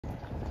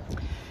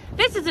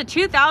This is a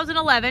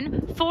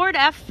 2011 Ford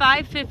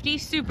F-550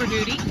 Super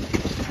Duty.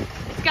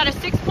 It's got a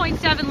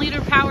 6.7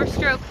 liter Power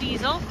Stroke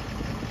diesel,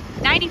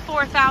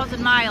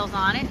 94,000 miles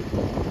on it.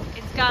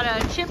 It's got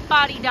a chip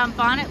body dump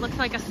on it, looks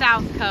like a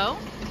Southco.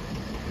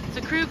 It's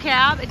a crew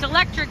cab. It's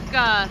electric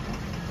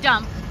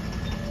dump.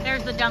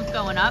 There's the dump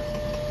going up.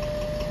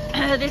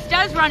 This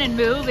does run and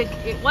move.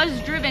 It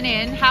was driven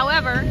in.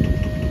 However,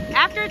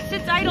 after it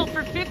sits idle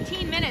for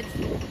 15 minutes,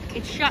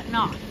 it's shutting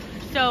off.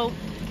 So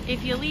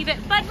if you leave it,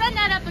 but run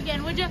that up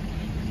again, would you?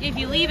 If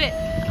you leave it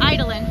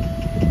idling,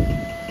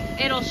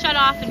 it'll shut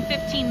off in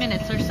 15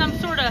 minutes. There's some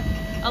sort of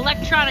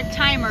electronic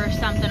timer or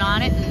something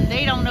on it, and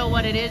they don't know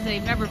what it is.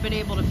 They've never been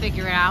able to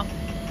figure it out.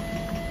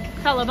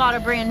 Fella bought a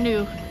brand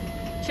new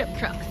chip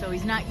truck, so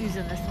he's not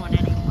using this one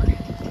anymore.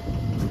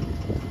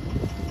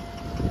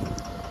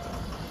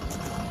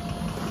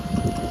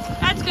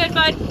 That's good,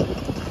 bud.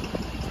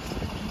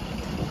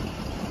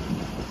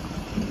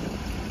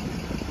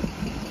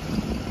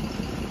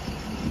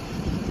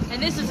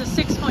 And this is a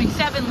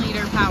 6.7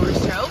 liter Power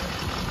Stroke.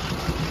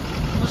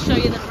 We'll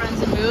show you that it runs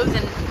and moves.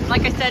 And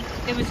like I said,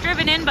 it was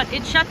driven in, but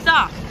it shuts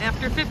off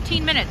after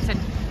 15 minutes. And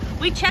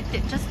we checked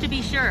it just to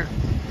be sure.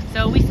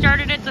 So we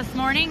started it this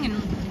morning, and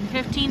in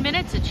 15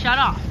 minutes it shut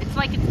off. It's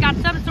like it's got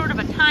some sort of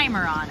a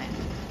timer on it.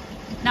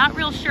 Not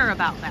real sure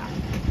about that.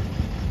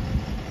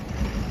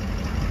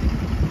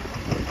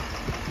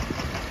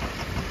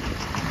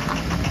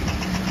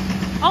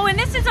 Oh, and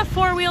this is a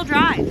four-wheel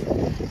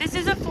drive. This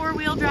is a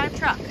four-wheel drive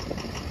truck.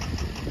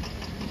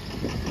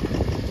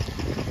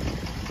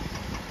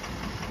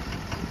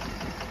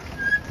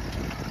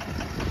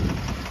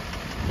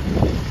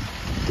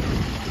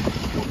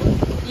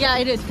 Yeah,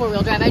 it is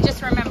four-wheel drive. I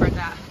just remembered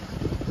that.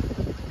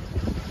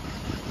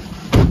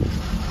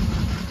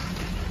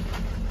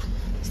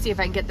 See if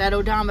I can get that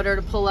odometer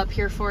to pull up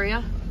here for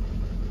you.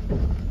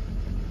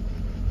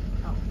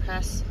 Oh,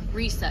 press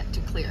reset to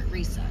clear.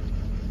 Reset.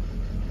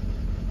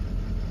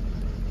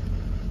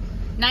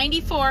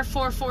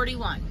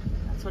 94,441.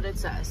 That's what it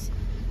says.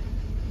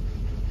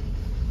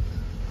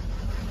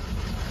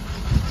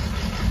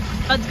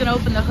 Bud's gonna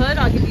open the hood.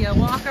 I'll give you a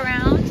walk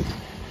around.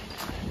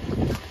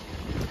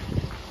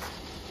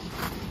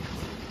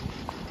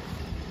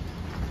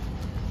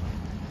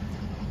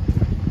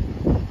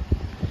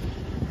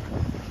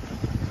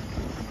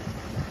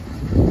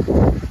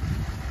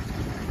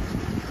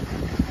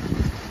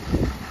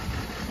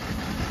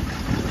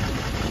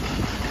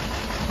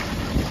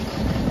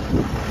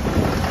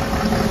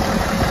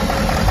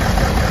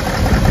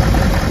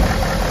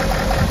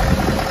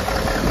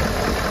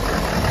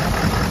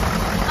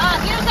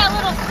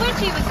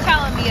 He was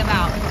telling me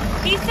about.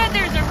 He said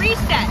there's a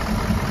reset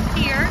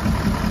here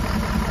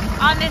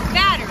on this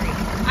battery.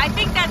 I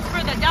think that's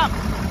for the dump.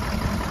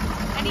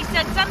 And he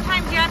said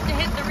sometimes you have to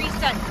hit the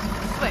reset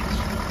switch.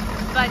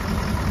 But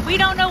we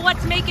don't know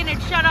what's making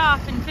it shut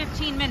off in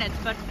 15 minutes,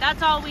 but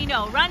that's all we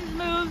know. Runs,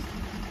 moves,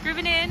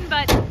 driven in,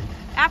 but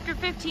after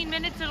 15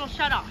 minutes it'll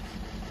shut off.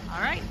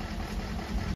 All right?